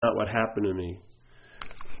Not what happened to me.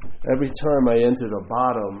 Every time I entered a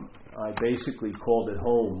bottom, I basically called it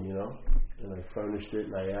home, and I furnished it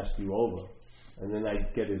and I asked you over. And then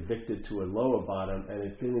I'd get evicted to a lower bottom, and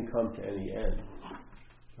it didn't come to any end.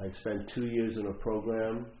 I spent 2 years in a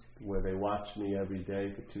program where they watched me every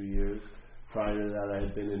day for 2 years. Prior to that, I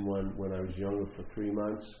had been in one when I was younger for 3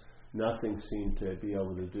 months. Nothing seemed to be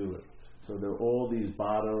able to do it. So there were all these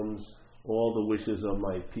bottoms, all the wishes of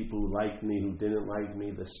my people who liked me, who didn't like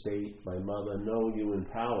me, the state, my mother. No human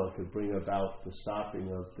power could bring about the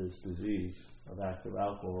stopping of this disease of active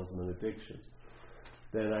alcoholism and addiction.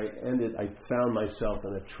 Then I found myself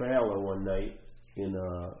in a trailer one night in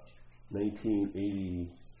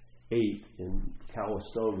 1988 in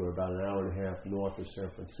Calistoga, about an hour and a half north of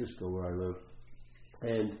San Francisco where I live.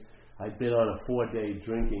 And I'd been on a 4-day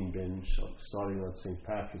drinking binge starting on St.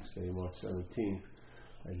 Patrick's Day, March 17th.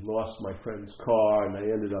 I lost my friend's car, and I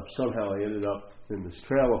ended up in this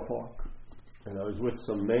trailer park. And I was with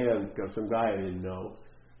some guy I didn't know,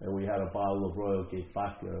 and we had a bottle of Royal Gate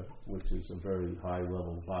vodka, which is a very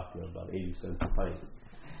high-level vodka, about 80 cents a pint.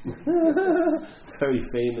 Very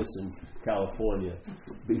famous in California.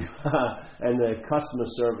 And the customer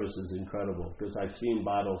service is incredible, because I've seen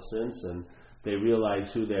bottles since, and they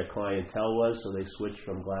realized who their clientele was, so they switched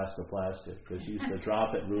from glass to plastic. Because you used to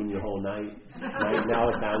drop it, ruin your whole night. Right now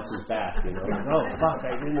it bounces back, Like, oh, fuck,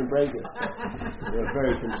 I didn't break it. So they were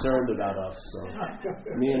very concerned about us. So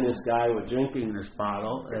me and this guy were drinking this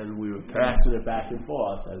bottle, and we were passing it back and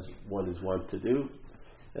forth, as one is wont to do.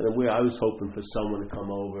 And then I was hoping for someone to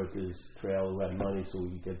come over to this trail who had money so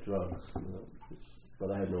we could get drugs.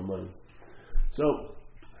 But I had no money. So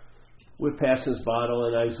we're passing this bottle,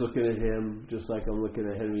 and I was looking at him just like I'm looking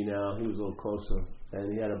at Henry now. He was a little closer,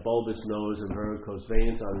 and he had a bulbous nose and varicose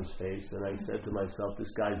veins on his face. And I said to myself,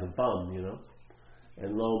 this guy's a bum,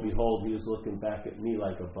 And lo and behold, he was looking back at me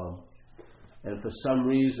like a bum. And for some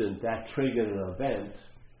reason, that triggered an event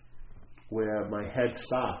where my head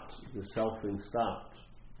stopped. The selfing stopped.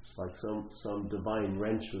 It's like some divine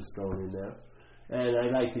wrench was thrown in there. And I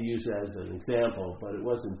like to use that as an example, but it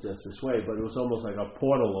wasn't just this way, but it was almost like a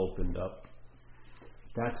portal opened up.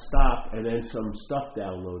 That stopped, and then some stuff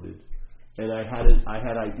downloaded. And I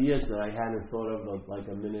had ideas that I hadn't thought of like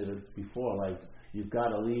a minute before, like, you've got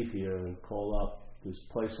to leave here and call up this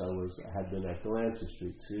place I had been at Delancey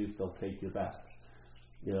Street, see if they'll take you back.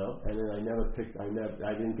 And then I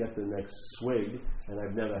didn't get the next swig, and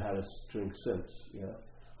I've never had a drink since.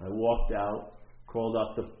 I walked out, called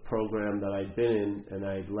up the program that I'd been in, and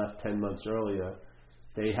I'd left 10 months earlier.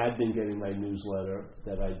 They had been getting my newsletter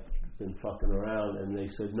that I'd been fucking around, and they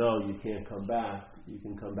said, no, you can't come back. You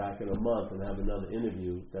can come back in a month and have another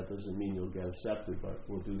interview. That doesn't mean you'll get accepted, but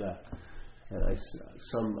we'll do that. And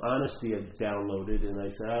some honesty had downloaded, and I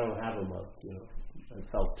said, I don't have a month. I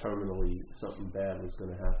felt terminally something bad was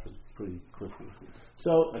going to happen pretty quickly.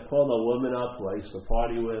 So I called a woman up who I used to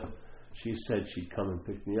party with. She said she'd come and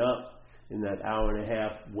pick me up. In that hour and a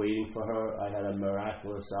half waiting for her, I had a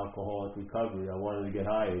miraculous alcoholic recovery. I wanted to get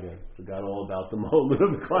high again. Forgot all about the moment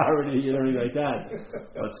of clarity and everything like that.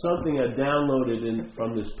 But something had downloaded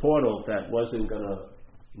from this portal that wasn't going to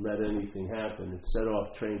let anything happen. It set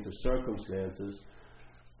off trains of circumstances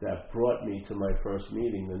that brought me to my first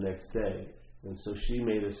meeting the next day. And so she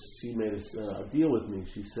made a deal with me.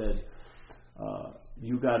 She said,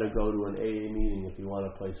 you got to go to an AA meeting if you want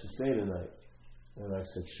a place to stay tonight. And I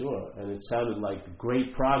said, sure. And it sounded like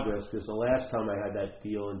great progress, because the last time I had that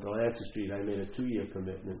deal in Delancey Street, I made a 2-year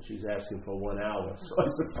commitment. She's asking for 1 hour. So I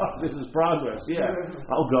said, fuck, this is progress. Yeah,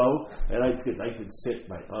 I'll go. And I could sit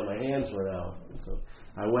on my hands for an hour. And so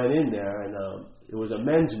I went in there, and it was a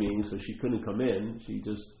men's meeting, so she couldn't come in. She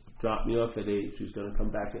just dropped me off at 8. She was going to come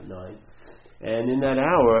back at 9. And in that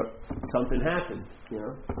hour, something happened.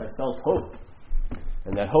 I felt hope.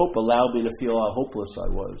 And that hope allowed me to feel how hopeless I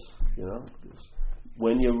was,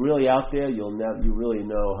 When you're really out there, you really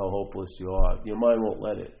know how hopeless you are. Your mind won't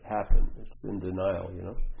let it happen. It's in denial,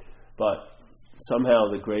 But somehow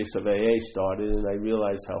the grace of AA started, and I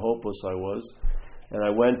realized how hopeless I was. And I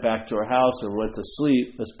went back to her house and went to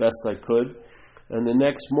sleep as best I could. And the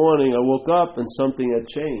next morning I woke up and something had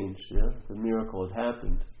changed. The miracle had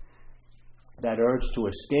happened. That urge to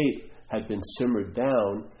escape had been simmered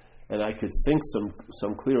down, and I could think some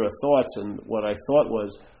clearer thoughts. And what I thought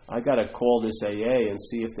was, I got to call this AA and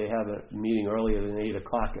see if they have a meeting earlier than 8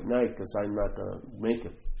 o'clock at night, because I'm not going to make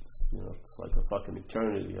it. It's like a fucking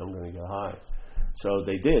eternity. I'm going to get high. So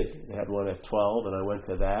they did. They had one at 12, and I went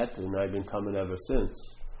to that, and I've been coming ever since.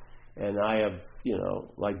 And I have,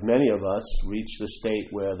 like many of us, reached a state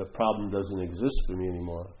where the problem doesn't exist for me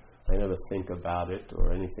anymore. I never think about it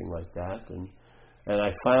or anything like that. And And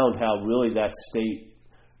I found how really that state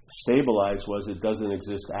stabilized was it doesn't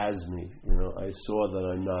exist as me. I saw that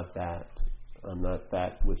I'm not that. I'm not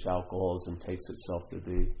that which alcoholism takes itself to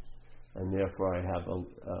be. And therefore I have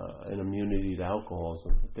an immunity to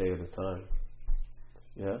alcoholism a day at a time.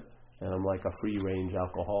 Yeah? And I'm like a free-range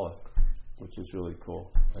alcoholic, which is really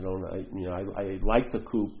cool. I like the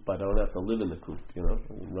coop, but I don't have to live in the coop,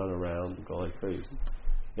 run around and go like crazy.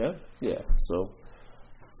 Yeah? Yeah. So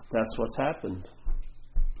that's what's happened.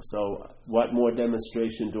 So what more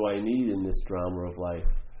demonstration do I need in this drama of life?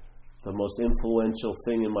 The most influential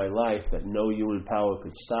thing in my life that no human power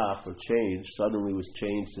could stop or change suddenly was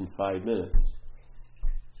changed in 5 minutes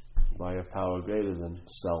by a power greater than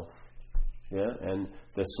self. Yeah? And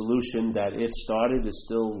the solution that it started is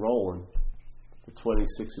still rolling for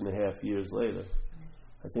 26 and a half years later.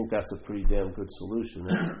 I think that's a pretty damn good solution.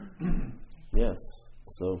 Right? Yes.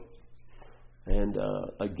 So, and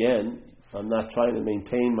again, I'm not trying to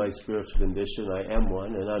maintain my spiritual condition. I am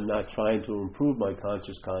one, and I'm not trying to improve my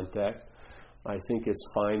conscious contact. I think it's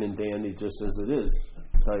fine and dandy just as it is,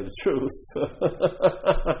 to tell you the truth.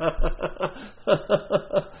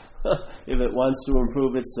 If it wants to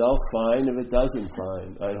improve itself, fine. If it doesn't,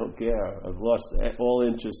 fine. I don't care. I've lost all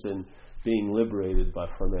interest in being liberated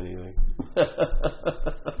from anything.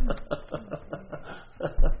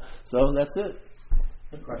 So that's it.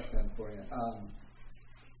 Good question for you.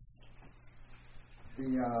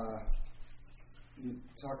 You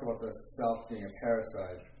talk about the self being a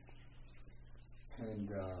parasite, and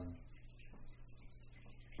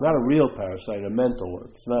not a real parasite, a mental one.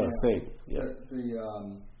 It's not a thing. Yeah.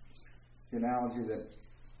 The analogy that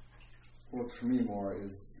works for me more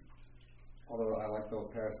is, although I like the whole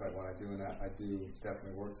parasite one, I do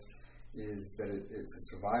definitely works, is that it's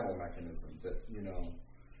a survival mechanism that,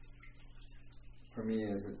 for me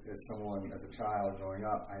as a child growing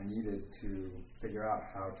up, I needed to figure out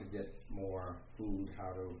how to get more food,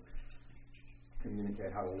 how to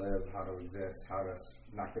communicate, how to live, how to exist, how to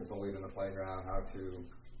not get bullied in the playground, how to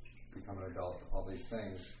become an adult, all these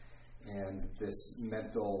things. And this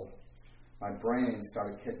my brain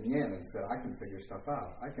started kicking in and said, I can figure stuff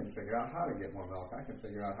out. I can figure out how to get more milk. I can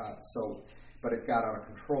figure out but it got out of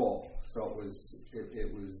control. So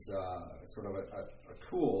it was sort of a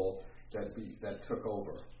tool that took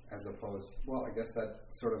over, as opposed, I guess that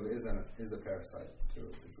sort of is a parasite to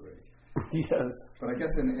a degree. Yes. But I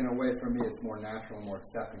guess in a way for me it's more natural and more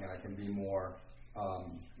accepting, and I can be more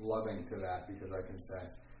loving to that, because I can say,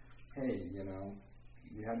 hey,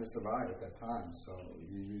 you had to survive at that time, so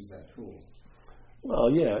you use that tool.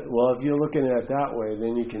 Well, yeah. Well, if you're looking at it that way,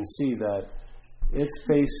 then you can see that its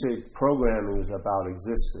basic programming is about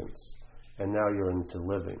existence, and now you're into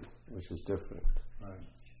living, which is different. Right.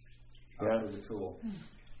 Yeah. The tool.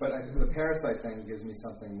 But the parasite thing gives me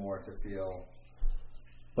something more to feel.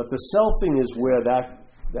 But the selfing is where that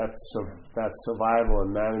survival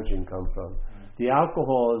and managing come from. The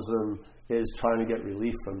alcoholism is trying to get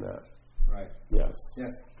relief from that. Right. Yes.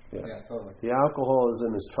 Yes. Yeah, totally. The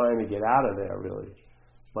alcoholism is trying to get out of there, really.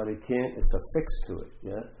 But it can't, it's a fix to it,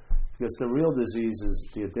 yeah? Because the real disease is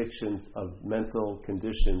the addiction of mental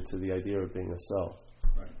condition to the idea of being a self.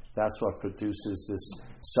 Right. That's what produces this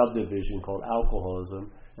subdivision called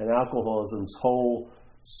alcoholism. And alcoholism's whole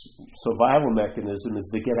survival mechanism is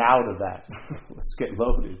to get out of that. Let's get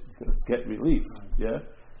loaded. Let's get relief, yeah?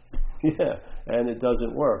 Yeah, and it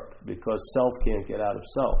doesn't work because self can't get out of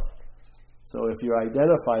self. So if you're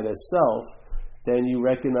identified as self, then you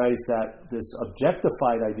recognize that this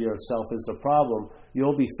objectified idea of self is the problem.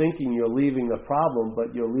 You'll be thinking you're leaving the problem,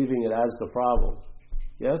 but you're leaving it as the problem.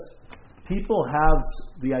 Yes? People have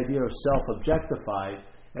the idea of self objectified,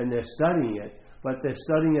 and they're studying it, but they're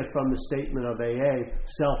studying it from the statement of AA,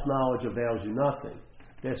 self-knowledge avails you nothing.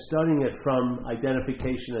 They're studying it from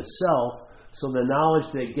identification as self, so the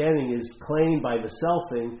knowledge they're getting is claimed by the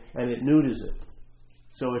selfing, and it neuters it.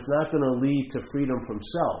 So it's not going to lead to freedom from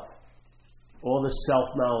self. All the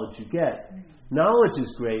self-knowledge you get. Knowledge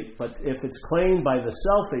is great, but if it's claimed by the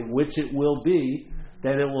selfing, which it will be,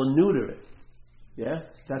 then it will neuter it. Yeah?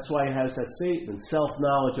 That's why it has that statement,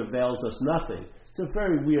 self-knowledge avails us nothing. It's a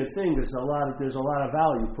very weird thing. There's a lot of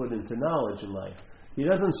value put into knowledge in life. He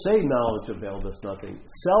doesn't say knowledge avails us nothing.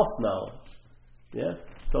 Self-knowledge. Yeah?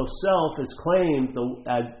 So self is claimed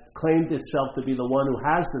itself to be the one who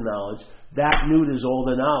has the knowledge. That neuters all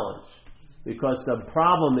the knowledge. Because the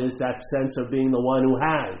problem is that sense of being the one who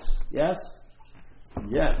has. Yes?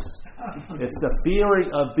 Yes. It's the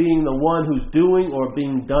feeling of being the one who's doing or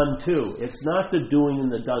being done to. It's not the doing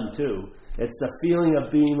and the done to. It's the feeling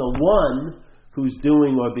of being the one who's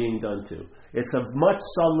doing or being done to. It's a much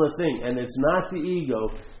subtler thing, and it's not the ego.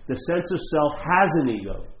 The sense of self has an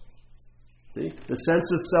ego. See? The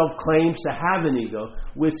sense of self claims to have an ego,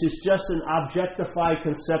 which is just an objectified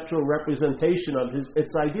conceptual representation of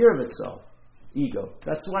its idea of itself. Ego.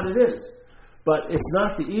 That's what it is. But it's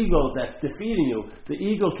not the ego that's defeating you. The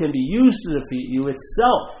ego can be used to defeat you. It's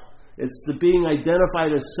self. It's the being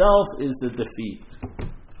identified as self is the defeat.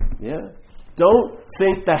 Yeah? Don't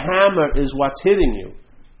think the hammer is what's hitting you.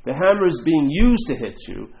 The hammer is being used to hit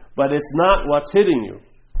you, but it's not what's hitting you.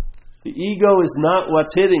 The ego is not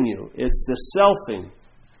what's hitting you. It's the selfing.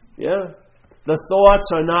 Yeah? The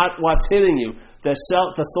thoughts are not what's hitting you. The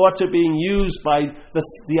thoughts are being used by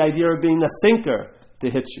the idea of being the thinker to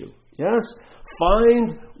hit you. Yes?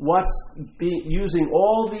 Find what's using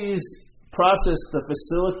all these processes to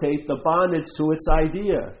facilitate the bondage to its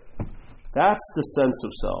idea. That's the sense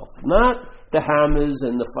of self. Not the hammers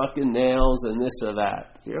and the fucking nails and this or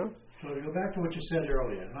that. Yeah? So to go back to what you said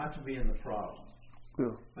earlier, not to be in the problem.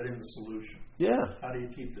 Yeah. But in the solution. Yeah. How do you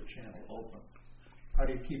keep the channel open? How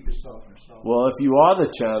do you keep yourself in self? Well, if you are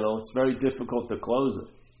the channel, it's very difficult to close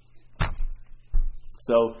it.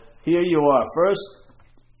 So here you are. First,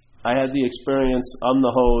 I had the experience, I'm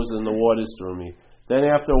the hose and the water's through me. Then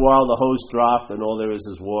after a while, the hose dropped and all there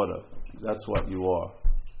is water. That's what you are.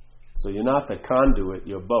 So you're not the conduit,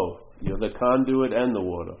 you're both. You're the conduit and the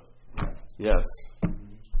water. Yes.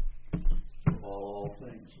 All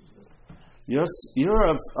things. You're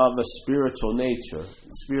of a spiritual nature.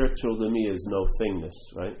 Spiritual to me is no thingness,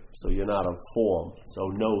 right? So you're not of form, so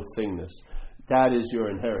no thingness. That is your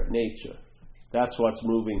inherent nature. That's what's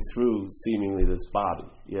moving through seemingly this body,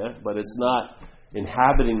 yeah? But it's not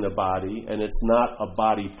inhabiting the body, and it's not a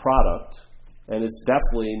body product, and it's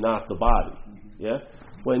definitely not the body, yeah?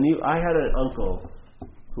 I had an uncle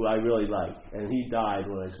who I really liked, and he died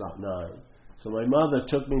when I was about 9. So my mother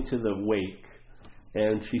took me to the wake,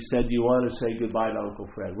 and she said, "Do you want to say goodbye to Uncle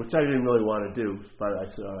Fred?" Which I didn't really want to do, but I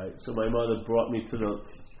said, "All right." So my mother brought me to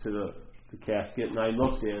the casket, and I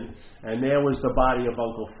looked in, and there was the body of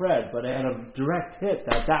Uncle Fred, but I had a direct hit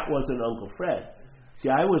that wasn't Uncle Fred. See,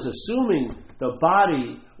 I was assuming the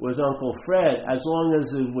body was Uncle Fred as long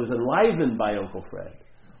as it was enlivened by Uncle Fred.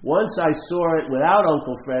 Once I saw it without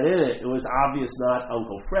Uncle Fred in it, it was obvious not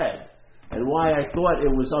Uncle Fred. And why I thought it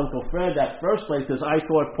was Uncle Fred that first place, because I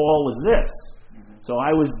thought Paul was this. So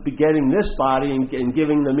I was getting this body and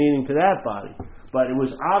giving the meaning to that body. But it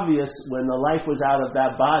was obvious when the life was out of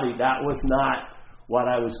that body, that was not what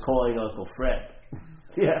I was calling Uncle Fred.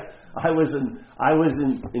 Yeah, I was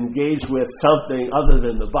engaged with something other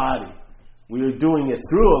than the body. We were doing it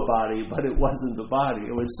through a body, but it wasn't the body.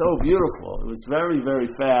 It was so beautiful. It was very, very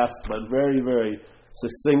fast, but very, very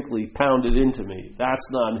succinctly pounded into me.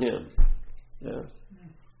 That's not him. Yeah.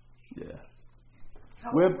 Yeah.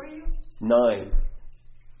 How old were you? 9.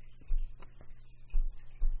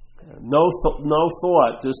 No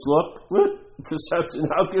thought. Just look. Perception.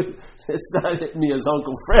 How could it's not hit me as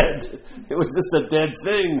Uncle Fred? It was just a dead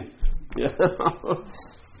thing. Yeah.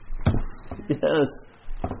 Yes.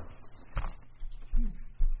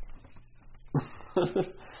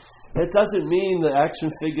 It doesn't mean the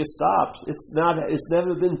action figure stops. It's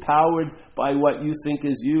never been powered by what you think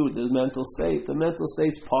is you, the mental state. The mental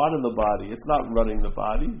state's part of the body. It's not running the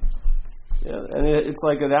body. Yeah, and it's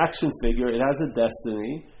like an action figure. It has a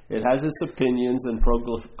destiny. It has its opinions and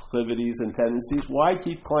proclivities and tendencies. Why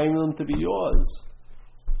keep claiming them to be yours?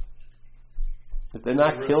 If they're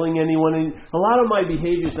not killing anyone, a lot of my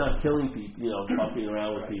behavior is not killing people, fucking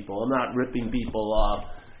around with people. I'm not ripping people off.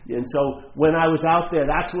 And so when I was out there,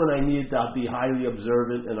 that's when I needed to be highly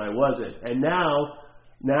observant, and I wasn't. And now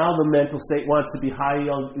the mental state wants to be highly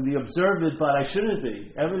observant, but I shouldn't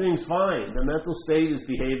be. Everything's fine. The mental state is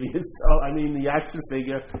behaving. The action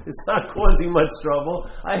figure, it's not causing much trouble.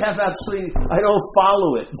 I don't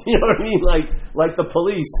follow it. You know what I mean? Like the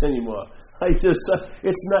police anymore. It's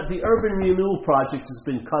not, the urban renewal project has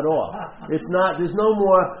been cut off. It's not, there's no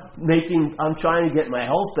more I'm trying to get my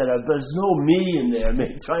health better. There's no me in there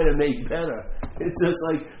trying to make better. It's just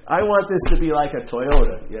like, I want this to be like a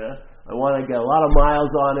Toyota, yeah? I want to get a lot of miles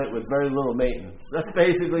on it with very little maintenance. That's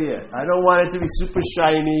basically it. I don't want it to be super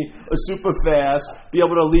shiny or super fast, be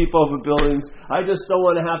able to leap over buildings. I just don't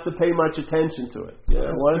want to have to pay much attention to it. Yeah,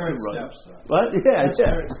 I want it to run. What?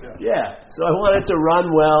 Yeah. So I want it to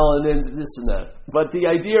run well and then this and that. But the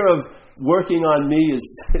idea of working on me is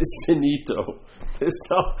finito.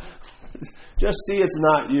 Just see it's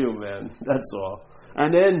not you, man. That's all.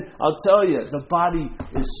 And then I'll tell you, the body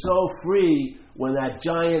is so free when that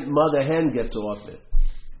giant mother hen gets off it.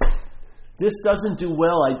 this doesn't do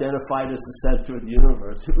well identified as the center of the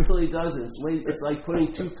universe. It really doesn't. It's like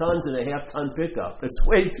putting 2 tons in a half-ton pickup. It's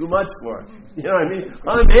way too much for it. You know what I mean?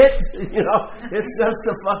 I'm it. You know, it's just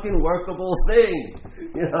a fucking workable thing.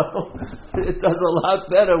 You know, it does a lot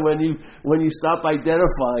better when you stop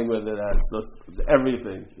identifying with it as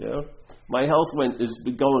everything. You know, my health is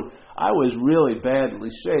going. I was really badly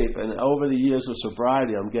shaped, and over the years of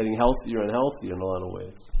sobriety, I'm getting healthier and healthier in a lot of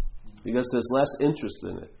ways because there's less interest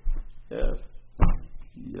in it. Yeah.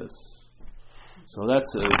 Yes. So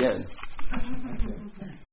that's it again.